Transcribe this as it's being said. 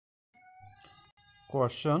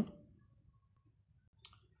Question: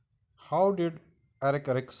 how did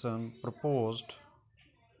Eriksen proposed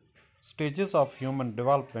stages of human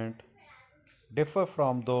development differ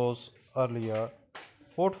from those earlier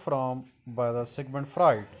put from by the Sigmund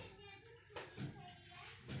Freud?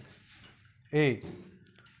 A.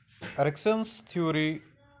 Eriksen's theory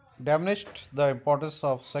diminished the importance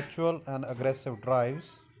of sexual and aggressive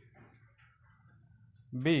drives.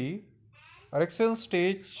 B. Eriksen's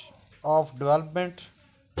stage of development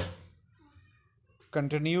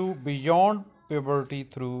continue beyond puberty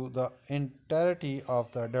through the entirety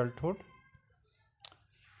of the adulthood.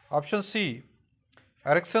 Option C.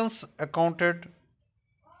 Eriksen's accounted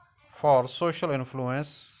for social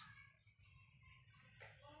influence.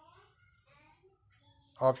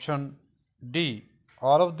 Option D.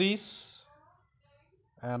 All of these.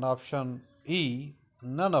 And option E.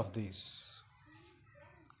 None of these.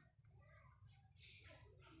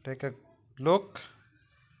 Take a look.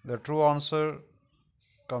 The true answer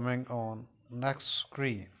coming on next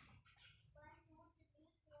screen.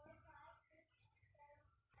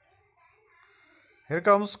 Here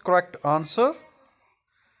comes correct answer.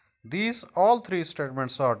 These all three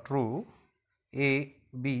statements are true. A,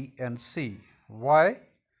 B and C. Why?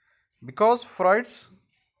 Because Freud's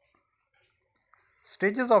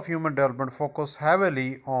stages of human development focus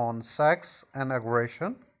heavily on sex and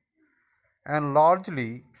aggression and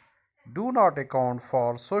largely do not account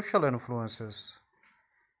for social influences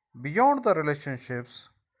beyond the relationships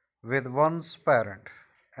with one's parent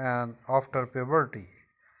and after puberty.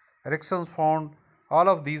 Erikson found all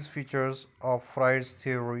of these features of Freud's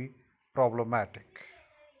theory problematic.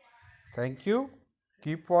 Thank you.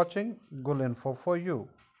 Keep watching GullInfo4U.